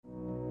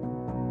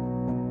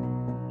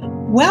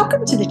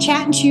Welcome to the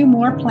Chat and Chew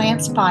More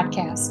Plants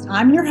podcast.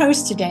 I'm your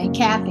host today,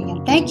 Kathy,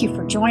 and thank you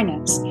for joining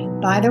us.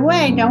 By the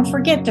way, don't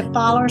forget to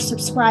follow or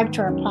subscribe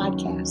to our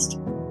podcast.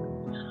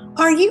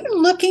 Are you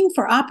looking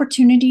for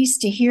opportunities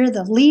to hear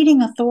the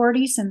leading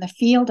authorities in the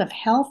field of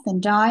health and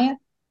diet?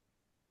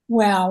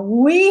 Well,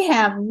 we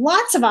have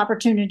lots of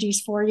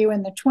opportunities for you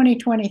in the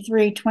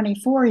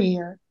 2023-24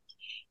 year.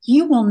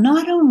 You will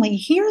not only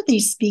hear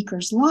these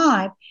speakers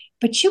live,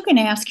 but you can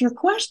ask your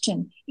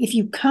question if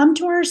you come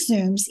to our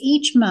Zooms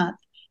each month,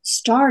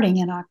 starting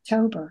in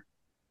October.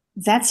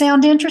 Does that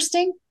sound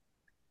interesting?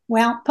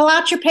 Well, pull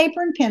out your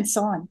paper and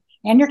pencil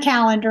and your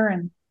calendar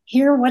and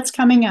hear what's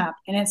coming up.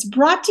 And it's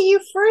brought to you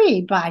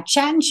free by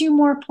Chat and Chew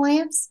More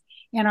Plants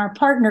and our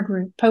partner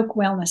group, Polk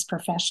Wellness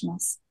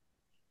Professionals.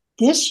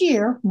 This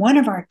year, one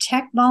of our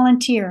tech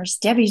volunteers,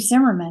 Debbie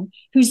Zimmerman,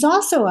 who's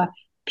also a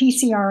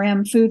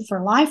PCRM Food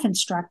for Life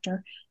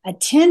instructor,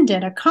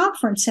 attended a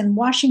conference in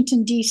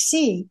Washington,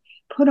 D.C.,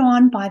 put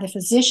on by the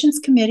Physicians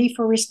Committee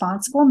for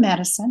Responsible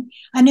Medicine,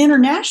 an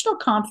international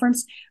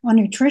conference on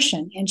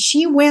nutrition, and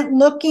she went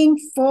looking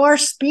for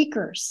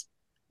speakers.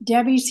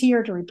 Debbie's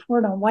here to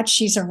report on what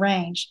she's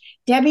arranged.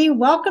 Debbie,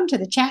 welcome to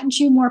the Chat and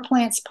Chew More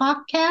Plants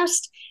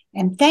podcast,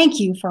 and thank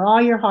you for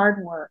all your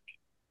hard work.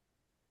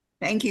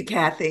 Thank you,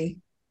 Kathy.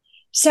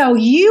 So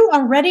you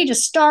are ready to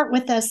start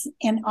with us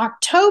in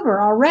October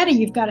already.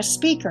 You've got a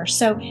speaker.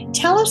 So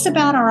tell us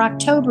about our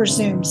October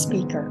Zoom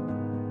speaker.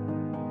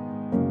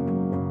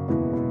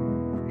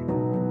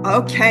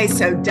 Okay,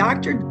 so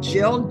Dr.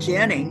 Jill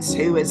Jennings,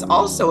 who is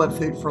also a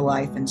Food for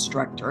Life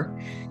instructor,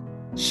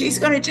 she's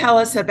going to tell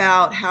us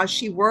about how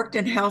she worked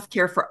in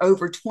healthcare for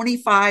over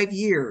 25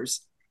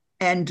 years.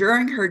 And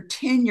during her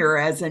tenure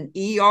as an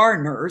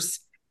ER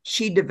nurse,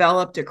 she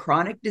developed a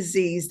chronic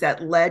disease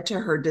that led to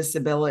her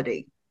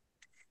disability.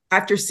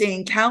 After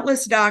seeing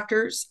countless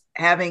doctors,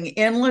 having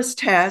endless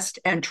tests,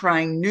 and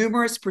trying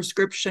numerous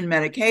prescription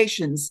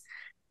medications,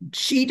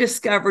 she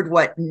discovered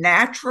what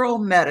natural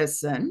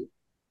medicine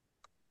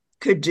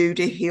could do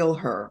to heal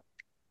her.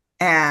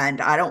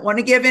 And I don't want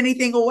to give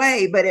anything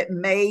away, but it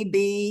may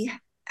be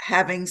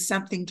having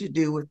something to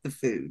do with the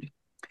food.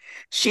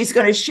 She's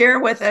going to share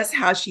with us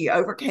how she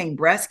overcame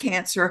breast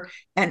cancer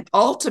and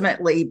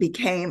ultimately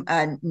became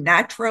a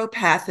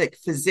naturopathic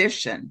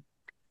physician.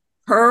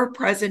 Her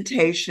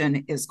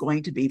presentation is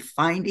going to be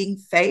Finding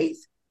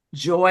Faith,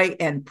 Joy,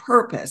 and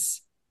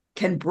Purpose.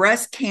 Can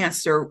breast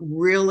cancer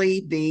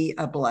really be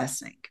a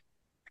blessing?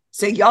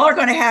 So y'all are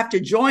going to have to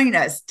join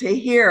us to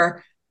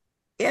hear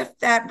if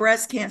that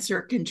breast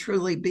cancer can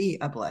truly be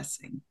a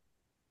blessing.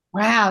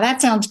 Wow,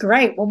 that sounds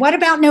great. Well, what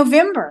about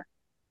November?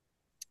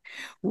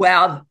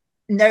 Well,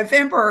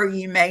 November,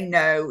 you may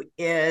know,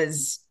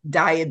 is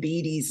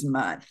Diabetes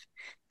Month.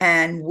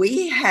 And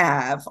we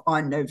have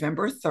on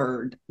November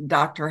 3rd,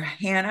 Dr.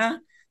 Hannah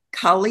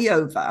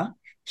Kaliova.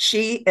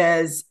 She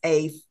is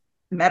a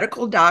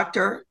medical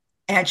doctor,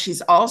 and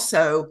she's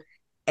also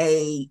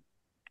a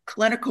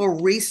clinical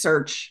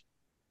researcher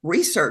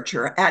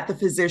at the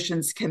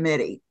Physicians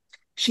Committee.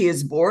 She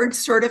is board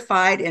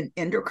certified in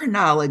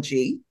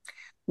endocrinology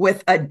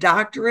with a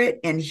doctorate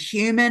in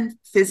human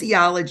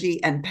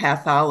physiology and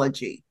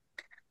pathology.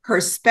 Her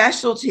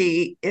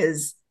specialty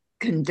is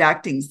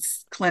conducting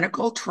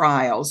clinical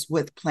trials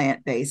with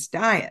plant-based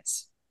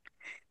diets.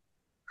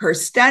 Her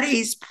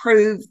studies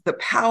prove the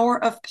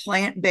power of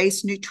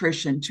plant-based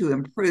nutrition to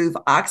improve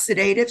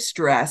oxidative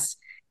stress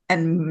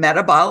and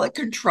metabolic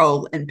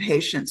control in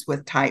patients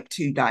with type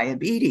 2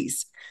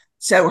 diabetes.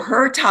 So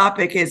her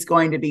topic is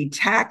going to be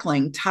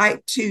tackling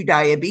type 2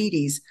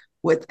 diabetes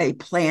with a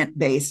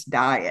plant-based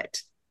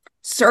diet.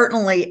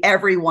 Certainly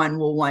everyone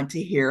will want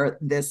to hear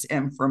this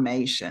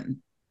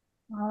information.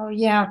 Oh,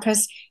 yeah,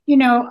 because, you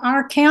know,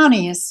 our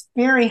county is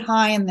very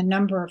high in the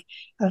number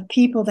of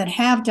people that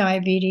have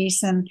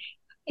diabetes, and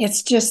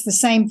it's just the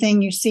same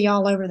thing you see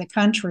all over the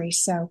country.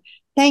 So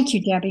thank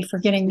you, Debbie, for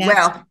getting that.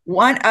 Well,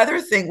 one other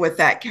thing with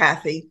that,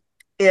 Kathy,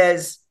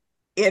 is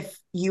if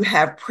you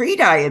have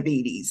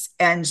prediabetes,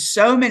 and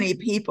so many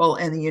people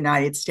in the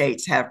United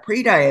States have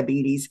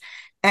prediabetes,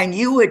 and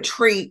you would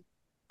treat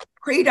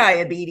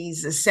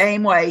prediabetes the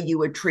same way you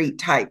would treat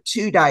type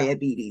 2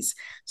 diabetes.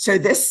 So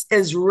this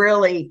is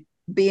really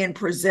being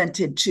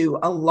presented to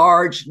a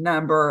large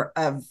number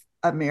of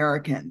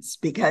Americans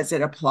because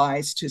it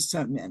applies to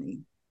so many.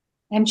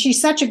 And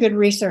she's such a good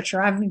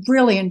researcher. I've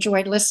really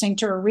enjoyed listening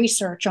to her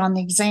research on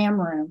the exam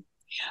room.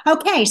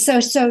 Okay, so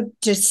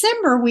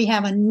December, we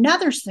have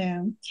another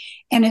Zoom,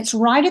 and it's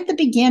right at the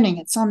beginning.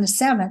 It's on the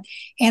 7th.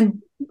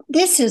 And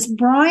this is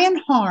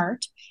Brian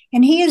Hart,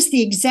 and he is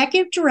the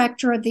executive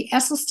director of the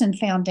Esselstyn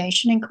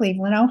Foundation in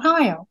Cleveland,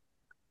 Ohio.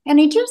 And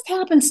he just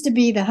happens to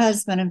be the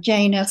husband of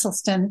Jane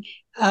Esselstyn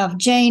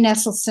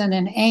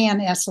and Ann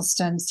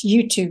Esselstyn's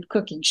YouTube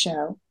cooking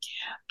show.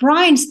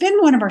 Brian's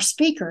been one of our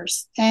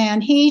speakers,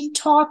 and he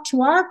talked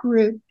to our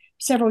group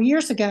several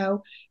years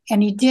ago,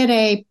 and he did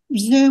a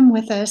Zoom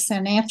with us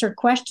and answered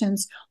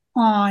questions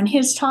on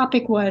his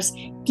topic was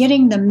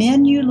getting the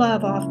men you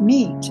love off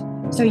meat.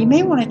 So you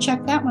may want to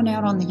check that one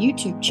out on the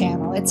YouTube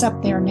channel. It's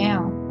up there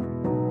now.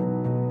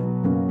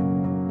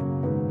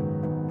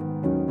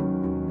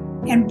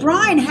 And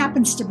Brian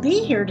happens to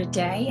be here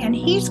today, and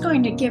he's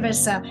going to give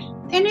us an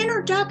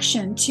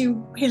introduction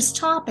to his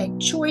topic,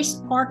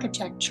 choice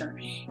architecture,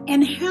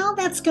 and how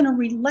that's going to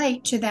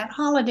relate to that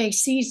holiday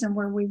season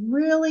where we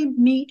really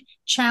meet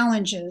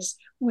challenges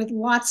with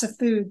lots of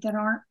food that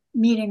aren't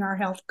meeting our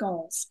health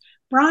goals.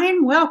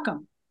 Brian,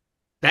 welcome.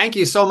 Thank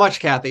you so much,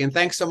 Kathy, and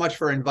thanks so much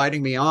for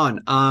inviting me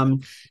on.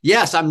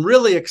 Yes, I'm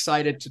really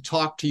excited to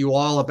talk to you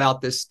all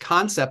about this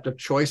concept of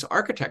choice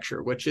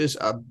architecture, which is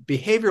a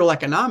behavioral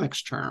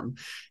economics term.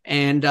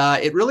 And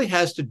it really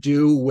has to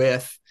do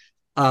with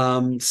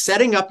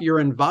setting up your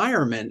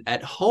environment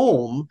at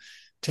home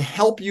to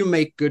help you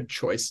make good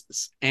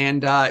choices.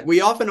 And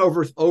we often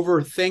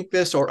overthink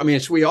this,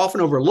 we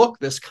often overlook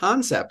this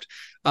concept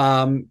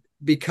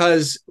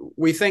because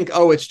we think,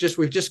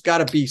 we've just got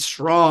to be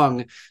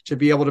strong to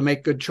be able to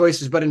make good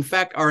choices. But in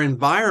fact, our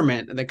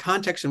environment and the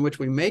context in which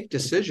we make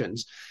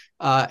decisions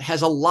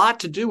has a lot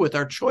to do with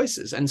our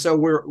choices. And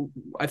so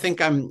I think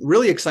I'm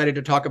really excited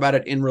to talk about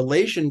it in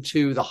relation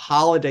to the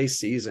holiday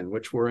season,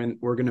 which we're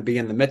going to be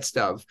in the midst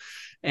of.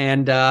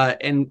 And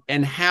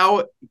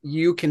how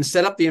you can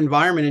set up the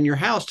environment in your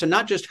house to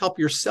not just help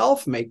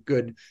yourself make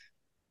good,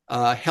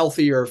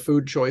 healthier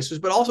food choices,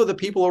 but also the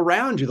people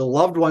around you, the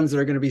loved ones that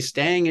are going to be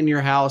staying in your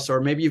house,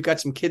 or maybe you've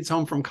got some kids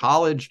home from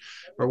college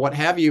or what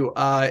have you.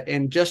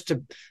 And just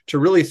to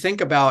really think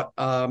about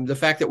the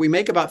fact that we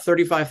make about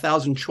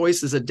 35,000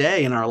 choices a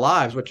day in our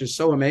lives, which is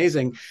so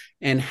amazing,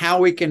 and how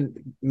we can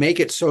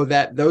make it so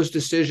that those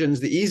decisions,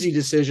 the easy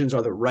decisions,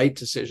 are the right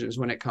decisions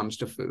when it comes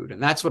to food.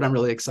 And that's what I'm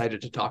really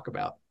excited to talk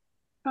about.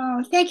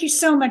 Oh, thank you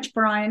so much,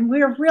 Brian.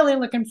 We're really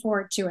looking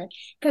forward to it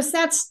because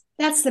that's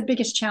the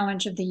biggest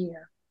challenge of the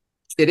year.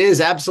 It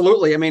is,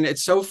 absolutely. I mean,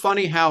 it's so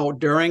funny how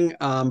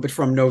but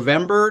from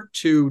November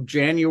to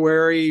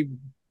January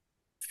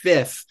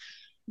 5th,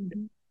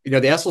 the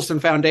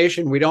Esselstyn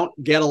Foundation, we don't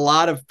get a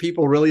lot of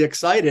people really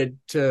excited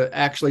to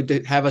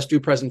actually have us do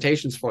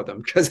presentations for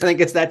them, because I think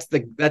that's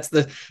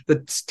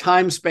the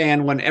time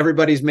span when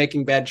everybody's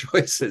making bad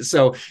choices.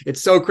 So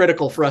it's so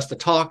critical for us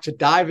to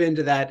dive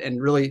into that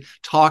and really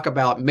talk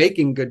about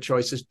making good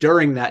choices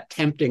during that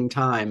tempting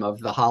time of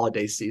the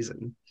holiday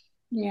season.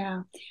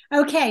 Yeah.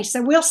 Okay.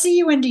 So we'll see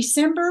you in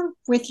December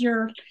with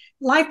your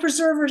life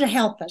preserver to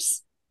help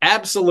us.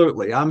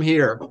 Absolutely. I'm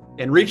here,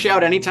 and reach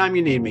out anytime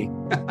you need me.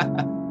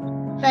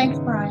 Thanks,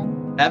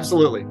 Brian.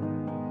 Absolutely.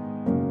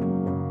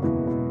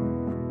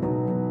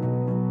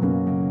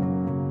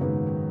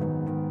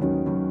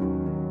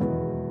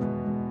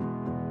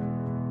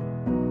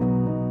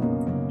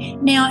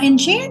 Now, in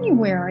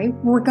January,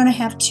 we're going to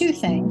have two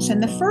things.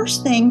 And the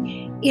first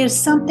thing is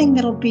something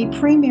that'll be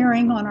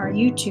premiering on our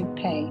YouTube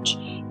page.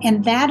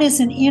 And that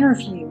is an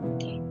interview.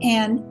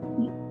 And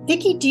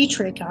Vicki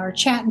Dietrich, our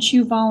Chat and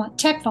Chew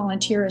tech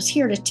volunteer, is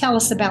here to tell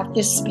us about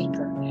this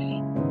speaker.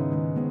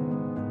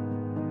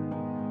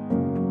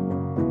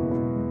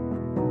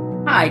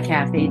 Hi,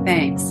 Kathy.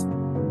 Thanks.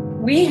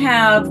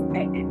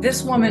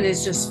 This woman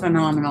is just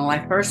phenomenal.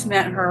 I first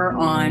met her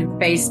on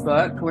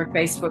Facebook. We're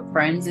Facebook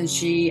friends, and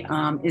she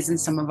is in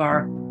some of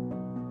our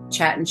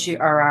Chat and Chew,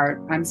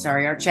 our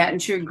Chat and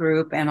Chew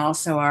group, and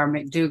also our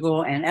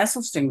McDougall and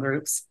Esselstyn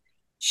groups.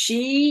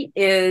 She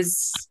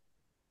is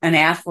an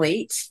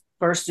athlete,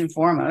 first and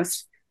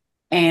foremost,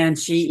 and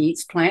she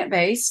eats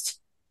plant-based.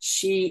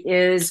 She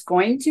is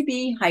going to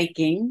be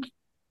hiking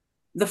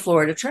the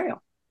Florida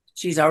Trail.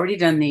 She's already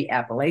done the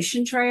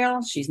Appalachian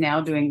Trail. She's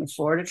now doing the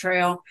Florida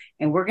Trail,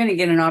 and we're going to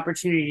get an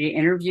opportunity to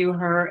interview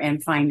her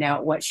and find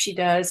out what she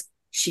does.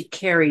 She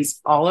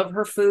carries all of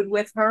her food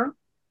with her.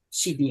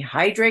 She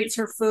dehydrates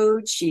her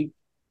food. She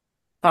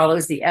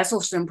follows the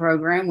Esselstyn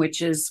program, which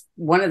is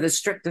one of the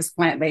strictest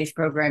plant-based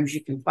programs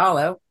you can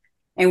follow.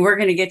 And we're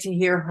going to get to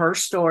hear her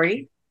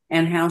story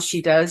and how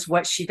she does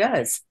what she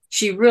does.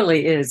 She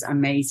really is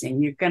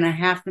amazing. You're going to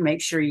have to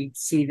make sure you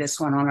see this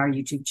one on our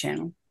YouTube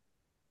channel.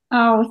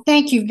 Oh,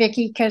 thank you,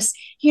 Vicki, because,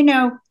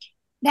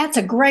 that's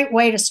a great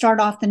way to start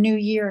off the new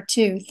year,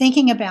 too,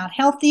 thinking about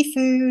healthy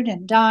food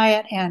and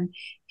diet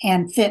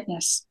and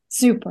fitness.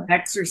 Super.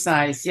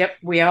 Exercise. Yep.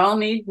 We all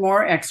need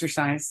more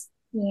exercise.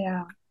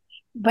 Yeah.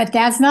 But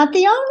that's not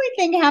the only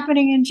thing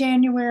happening in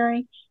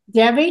January.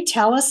 Debbie,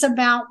 tell us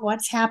about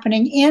what's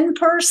happening in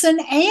person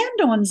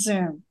and on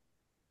Zoom.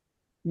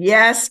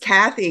 Yes,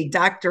 Kathy,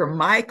 Dr.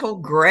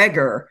 Michael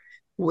Greger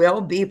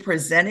will be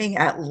presenting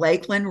at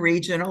Lakeland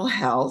Regional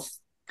Health.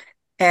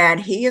 And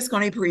he is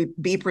going to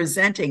be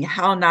presenting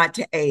How Not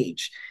to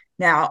Age.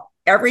 Now,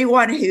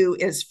 everyone who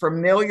is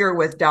familiar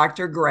with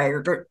Dr.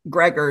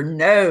 Greger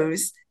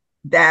knows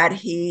that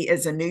he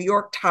is a New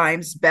York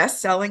Times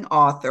best-selling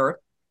author.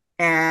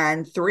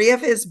 And 3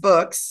 of his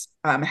books,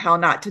 How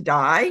Not to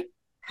Die,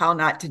 How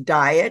Not to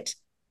Diet,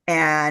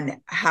 and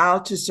How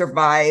to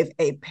Survive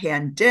a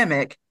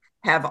Pandemic,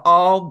 have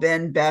all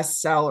been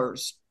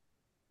bestsellers.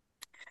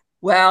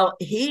 Well,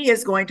 he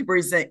is going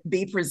to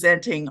be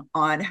presenting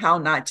on How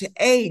Not to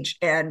Age.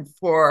 And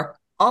for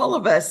all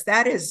of us,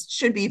 that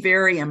should be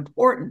very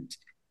important,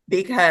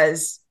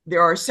 because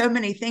there are so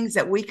many things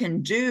that we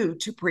can do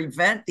to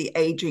prevent the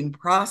aging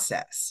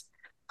process.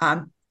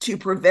 to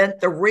prevent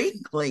the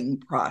wrinkling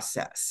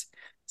process.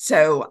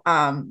 So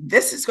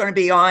this is going to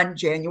be on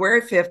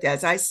January 5th,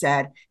 as I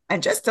said.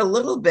 And just a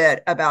little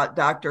bit about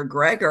Dr.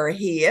 Greger.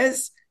 He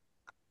is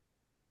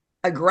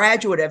a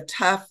graduate of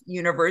Tufts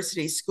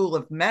University School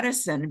of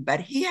Medicine,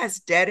 but he has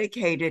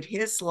dedicated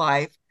his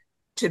life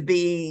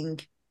to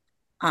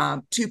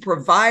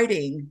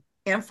providing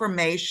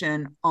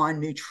information on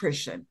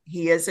nutrition.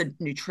 He is a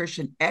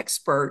nutrition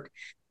expert,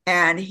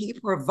 and he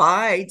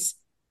provides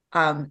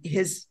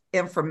his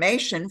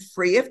information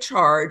free of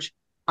charge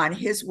on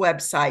his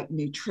website,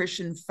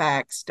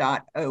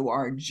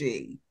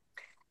 nutritionfacts.org.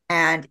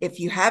 And if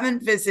you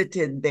haven't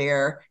visited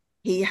there,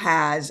 he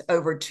has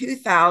over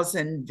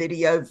 2,000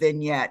 video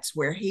vignettes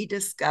where he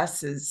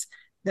discusses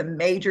the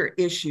major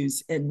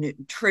issues in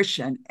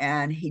nutrition,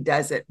 and he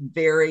does it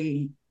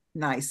very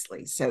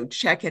nicely. So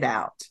check it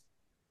out.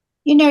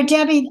 You know,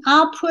 Debbie,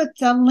 I'll put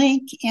the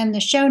link in the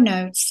show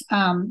notes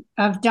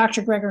of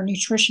Dr. Greger,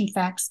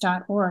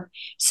 nutritionfacts.org,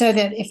 so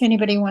that if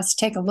anybody wants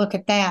to take a look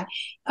at that.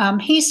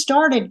 He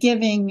started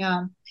doing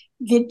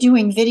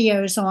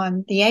videos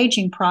on the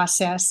aging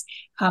process.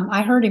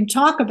 I heard him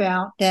talk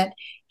about that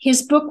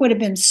his book would have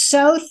been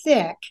so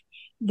thick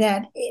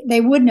that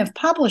they wouldn't have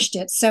published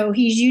it. So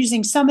he's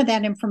using some of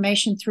that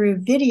information through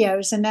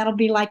videos, and that'll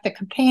be like the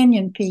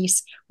companion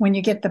piece. When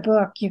you get the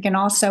book, you can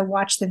also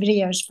watch the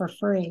videos for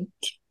free.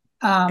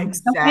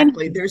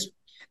 Exactly.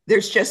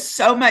 There's just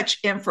so much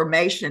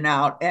information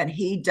out, and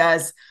he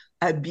does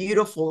a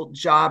beautiful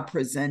job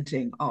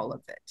presenting all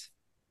of it.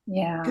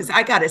 Yeah. Because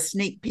I got a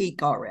sneak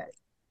peek already.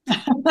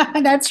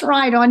 That's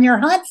right. On your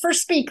hunt for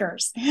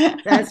speakers.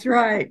 That's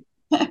right.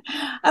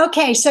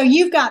 Okay, so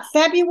you've got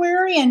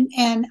February,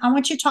 and I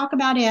want you to talk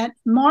about it.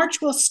 March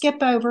we'll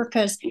skip over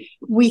because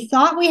we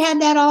thought we had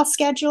that all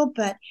scheduled,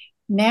 but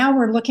now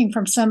we're looking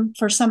for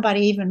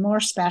somebody even more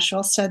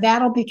special. So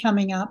that'll be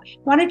coming up.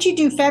 Why don't you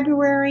do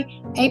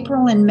February,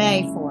 April, and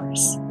May for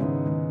us?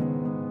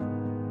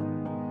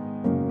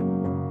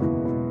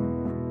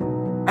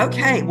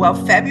 Okay, well,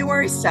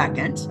 February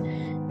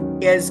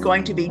 2nd is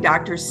going to be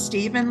Dr.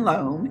 Stephen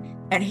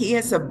Loam, and he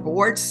is a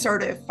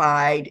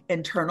board-certified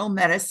internal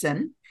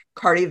medicine,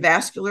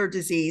 cardiovascular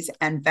disease,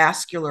 and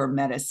vascular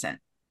medicine.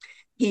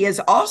 He is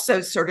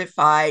also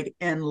certified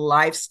in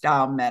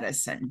lifestyle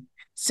medicine.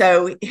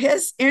 So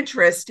his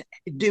interests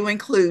do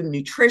include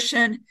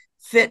nutrition,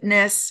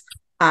 fitness.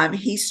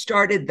 He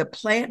started the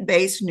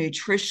Plant-Based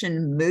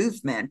Nutrition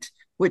Movement,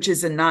 which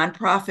is a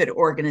nonprofit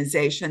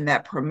organization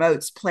that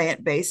promotes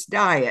plant-based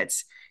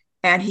diets.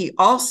 And he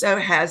also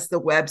has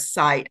the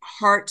website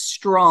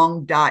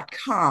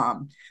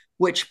heartstrong.com,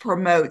 which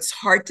promotes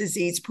heart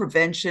disease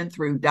prevention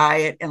through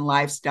diet and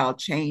lifestyle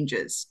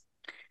changes.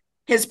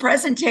 His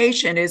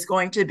presentation is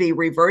going to be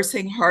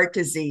reversing heart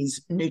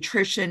disease,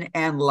 nutrition,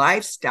 and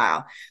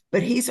lifestyle,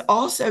 but he's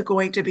also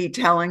going to be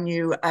telling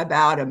you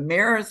about a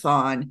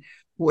marathon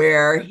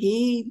where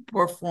he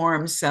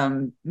performed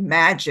some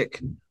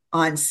magic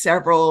on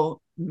several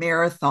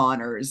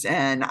marathoners.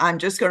 And I'm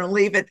just going to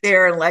leave it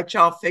there and let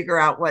y'all figure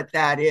out what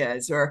that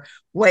is, or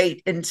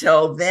wait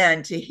until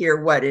then to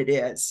hear what it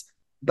is.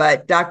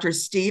 But Dr.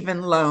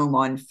 Stephen Loam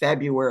on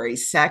February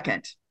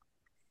 2nd.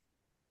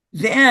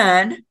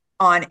 Then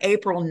on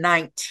April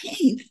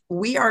 19th,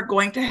 we are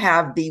going to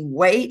have the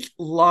weight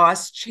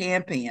loss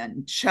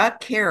champion,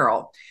 Chuck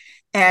Carroll.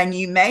 And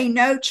you may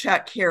know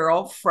Chuck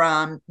Carroll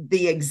from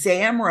the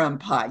Exam Room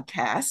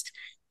podcast.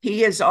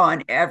 He is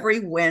on every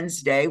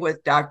Wednesday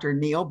with Dr.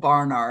 Neil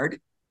Barnard.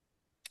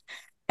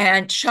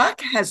 And Chuck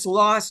has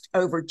lost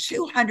over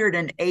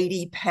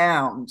 280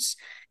 pounds,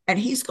 and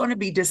he's going to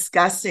be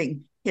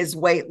discussing his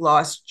weight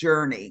loss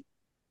journey.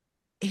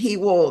 He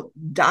will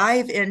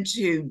dive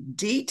into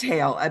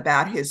detail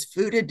about his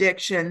food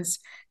addictions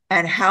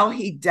and how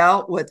he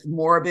dealt with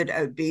morbid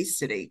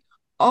obesity.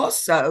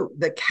 Also,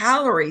 the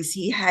calories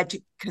he had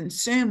to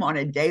consume on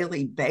a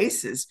daily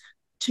basis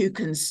to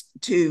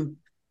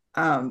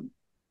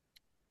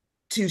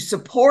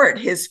support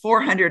his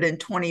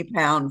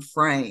 420-pound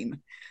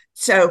frame.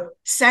 So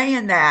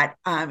saying that,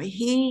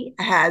 he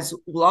has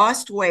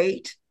lost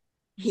weight.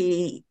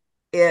 He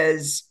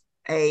is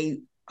a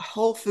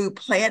whole food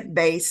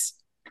plant-based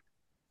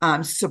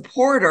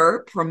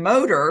supporter,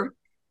 promoter,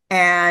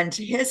 and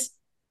his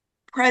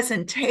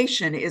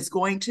presentation is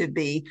going to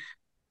be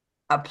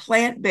a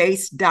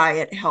plant-based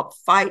diet help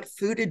fight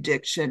food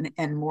addiction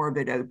and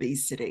morbid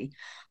obesity.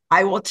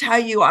 I will tell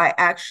you, I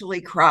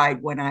actually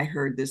cried when I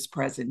heard this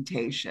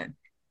presentation.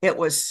 It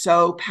was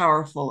so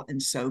powerful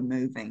and so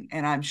moving,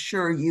 and I'm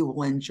sure you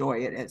will enjoy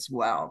it as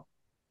well.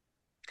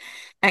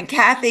 And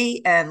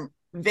Kathy and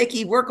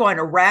Vicki, we're going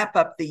to wrap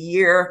up the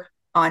year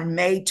on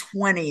May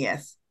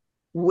 20th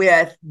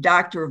with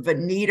Dr.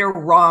 Vanita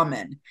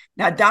Rahman.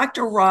 Now,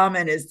 Dr.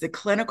 Rahman is the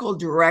clinical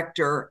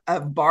director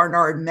of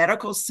Barnard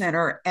Medical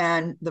Center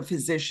and the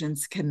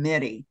Physicians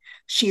Committee.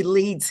 She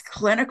leads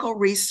clinical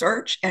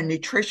research and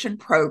nutrition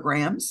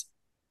programs,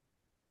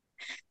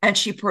 and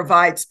she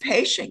provides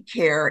patient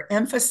care,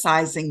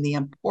 emphasizing the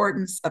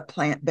importance of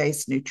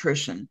plant-based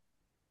nutrition.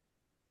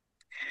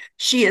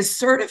 She is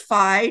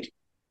certified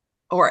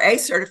or a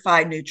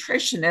certified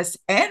nutritionist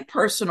and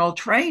personal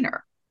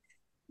trainer.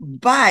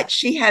 But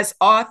she has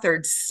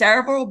authored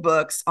several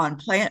books on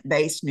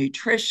plant-based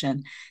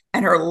nutrition,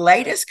 and her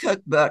latest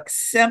cookbook,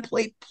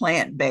 Simply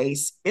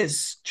Plant-Based,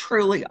 is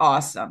truly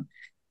awesome.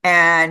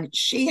 And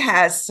she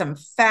has some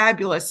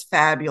fabulous,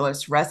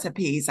 fabulous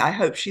recipes. I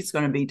hope she's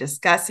going to be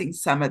discussing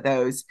some of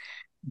those,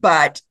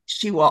 but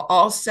she will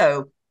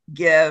also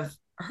give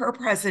her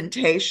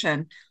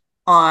presentation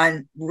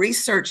on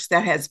research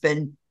that has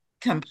been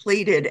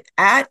completed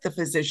at the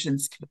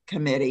Physicians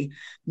Committee,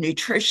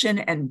 nutrition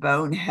and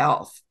bone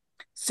health.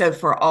 So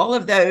for all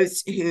of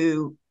those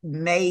who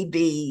may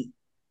be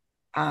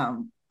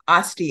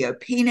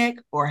osteopenic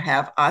or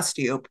have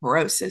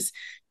osteoporosis,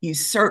 you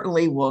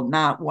certainly will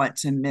not want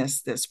to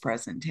miss this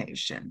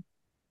presentation.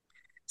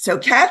 So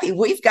Kathy,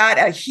 we've got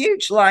a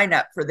huge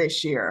lineup for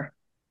this year.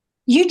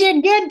 You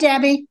did good,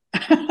 Debbie.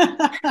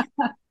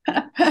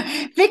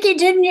 Vicki,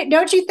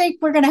 don't you think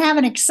we're going to have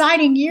an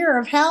exciting year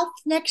of health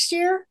next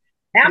year?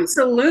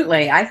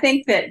 Absolutely. I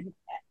think that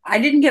I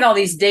didn't get all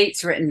these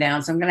dates written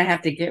down, so I'm going to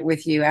have to get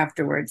with you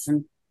afterwards.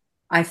 And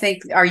I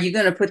think, are you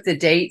going to put the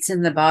dates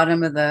in the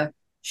bottom of the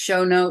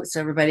show notes so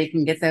everybody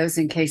can get those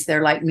in case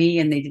they're like me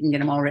and they didn't get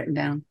them all written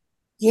down?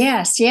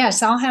 Yes.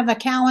 I'll have a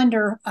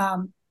calendar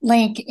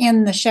link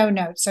in the show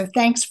notes. So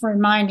thanks for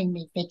reminding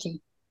me,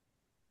 Vicki.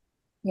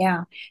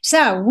 Yeah.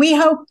 So we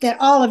hope that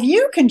all of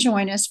you can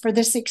join us for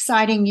this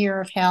exciting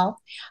year of health.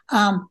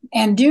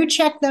 And do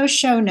check those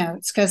show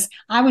notes, because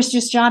I was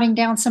just jotting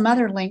down some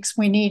other links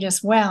we need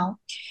as well.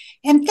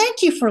 And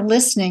thank you for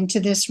listening to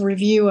this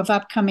review of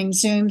upcoming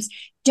Zooms.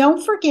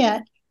 Don't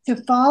forget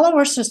to follow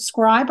or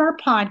subscribe our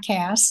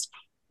podcast.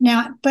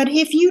 Now, but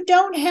if you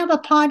don't have a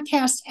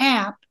podcast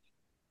app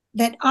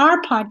that our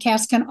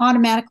podcast can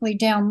automatically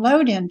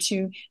download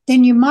into,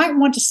 then you might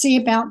want to see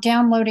about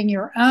downloading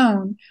your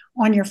own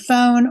on your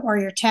phone or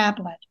your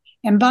tablet.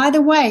 And by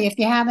the way, if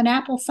you have an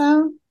Apple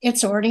phone,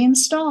 it's already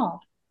installed.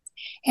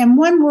 And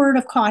one word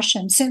of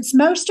caution, since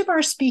most of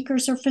our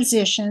speakers are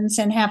physicians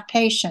and have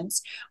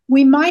patients,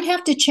 we might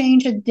have to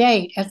change a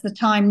date as the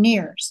time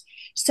nears.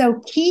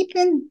 So keep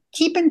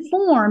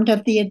informed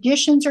of the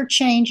additions or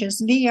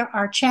changes via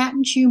our Chat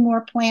and Chew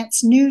More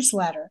Plants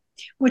newsletter,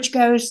 which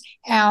goes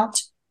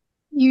out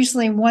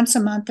usually once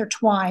a month or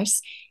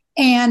twice.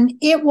 And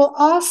it will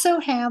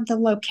also have the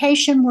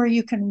location where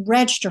you can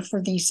register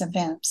for these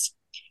events.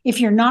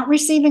 If you're not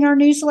receiving our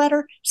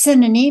newsletter,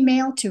 send an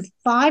email to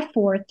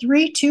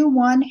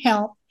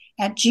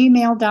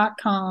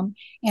 54321health@gmail.com,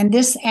 and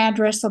this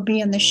address will be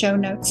in the show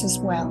notes as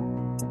well.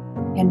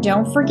 And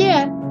don't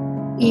forget,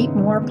 eat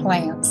more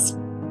plants.